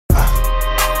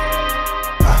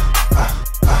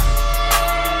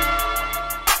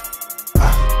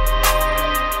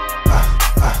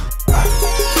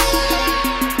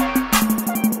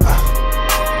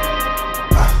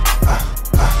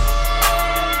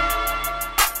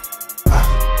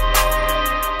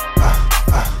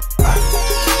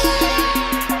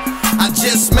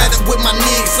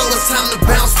time to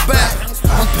bounce back.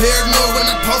 I'm paranoid when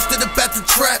I posted up at the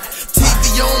trap.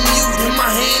 TV on mute and my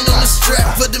hand on the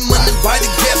strap. For the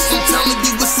uninvited guests, I'm telling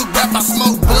you it's a rap. I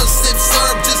smoke blunt, sip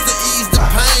syrup just to ease the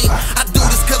pain. I do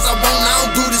this cause I want, I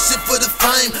don't do this shit for the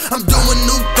fame. I'm doing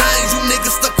new things, you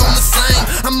niggas stuck on the same.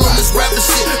 I'm on this rapper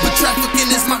shit, but trafficking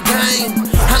is my game.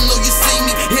 I know you see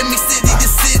me, hear me city to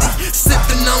city,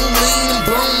 sipping on lean and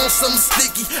blown on something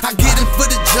sticky. I get in for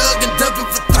the jug and dump it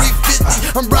for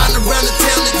 350. I'm riding around the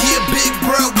town and get big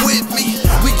bro with me.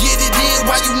 We get it in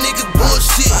while you niggas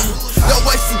bullshitting. Don't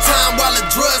waste some time while the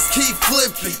drugs keep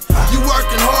flipping. You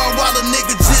working hard while a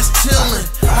nigga just chilling.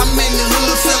 I'm in the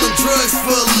hood selling drugs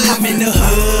for a living. I'm in the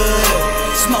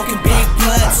hood, smoking big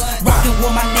blunts, rocking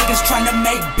with my niggas trying to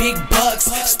make big bucks,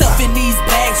 stuffing these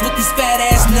bags with these fat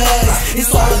ass nuts.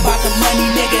 It's all about the money,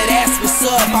 nigga, that's what's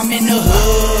up. I'm in the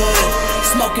hood,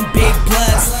 smoking big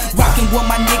blunts, rocking with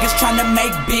my niggas trying to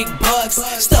make big bucks,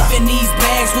 stuffing these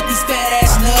bags with these fat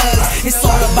ass nuts. It's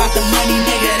all about the money,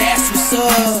 nigga, that's what's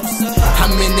up.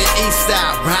 I'm in the east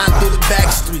side, riding through the back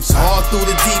streets, all through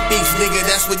the deep east, nigga,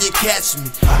 that's where you catch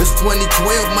me. It's 2012,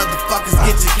 motherfuckers,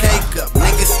 get your cake up.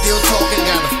 Niggas still talking,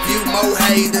 got a few more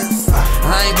haters.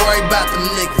 I ain't worried about them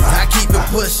niggas, I keep it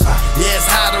pushing. Yeah, it's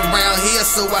hot around here,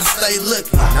 so I stay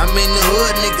looking. I'm in the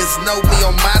hood, niggas know me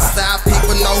on my side.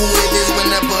 People know who it is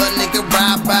whenever a nigga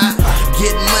ride by.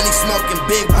 Getting money, smoking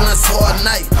big blunts all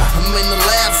night. I'm in the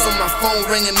lab, so my phone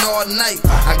ringing all night.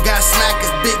 I got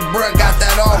snackers, big bruh, got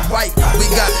that all white. We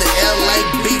got the LA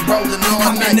beat rolling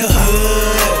all night. I'm in the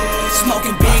hood,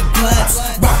 smoking big blunts,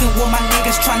 rocking with my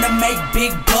niggas trying to make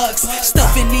big bucks,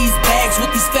 stuffing these bags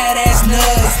with these fat ass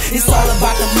nuts. It's all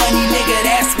about the money, nigga,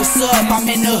 that's what's up. I'm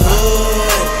in the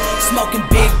hood, smoking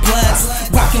big blunts,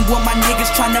 rocking with my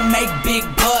niggas trying to make big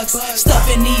bucks,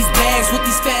 stuffing these bags with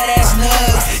these fat ass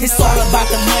nuts. It's all about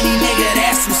the money, nigga,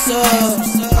 that's what's up.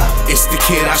 It's the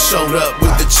kid I showed up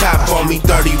with the chop on me,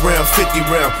 30 round, 50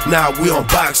 round, now we on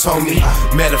box, homie.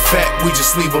 Matter of fact, we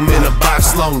just leave them in a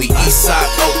box lonely. East side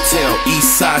Oaktown,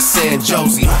 east side San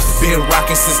Jose. Been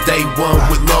rocking since day one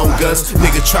with long guns.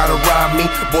 Nigga try to rob me,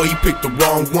 boy you picked the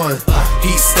wrong one.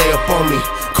 He stay up on me,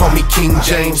 call me King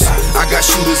James. I got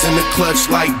shooters in the clutch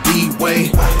like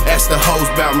D-Way. Ask the hoes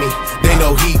about me, they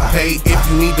know he paid. If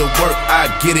you need to work, I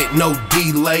get it, no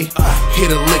delay. Hit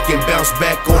a lick and bounce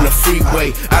back on the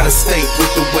freeway. Out of state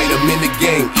with the weight, I'm in the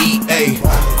game, EA.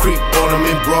 Creep on them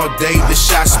in broad day, the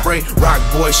shot spray. Rock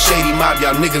boy, Shadey mob,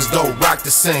 y'all niggas don't rock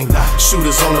the same.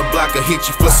 Shooters on the block, I hit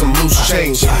you for some loose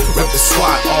change. Rep the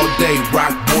squad all day,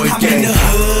 rock boy gang. I'm in the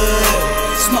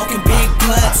hood, smoking big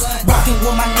blunts, rocking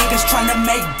with my niggas trying to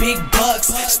make big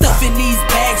bucks, stuffing these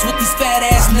bags with these fat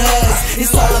ass nuts.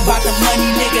 It's all about the money,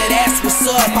 nigga, that's what's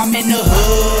up. I'm in the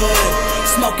hood,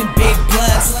 smoking big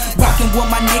blunts, rocking with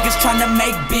my niggas trying to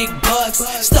make big bucks,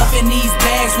 stuffing these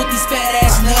bags with these fat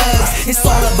ass nuts. It's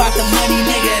all about the money,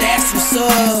 nigga, that's what's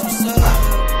up.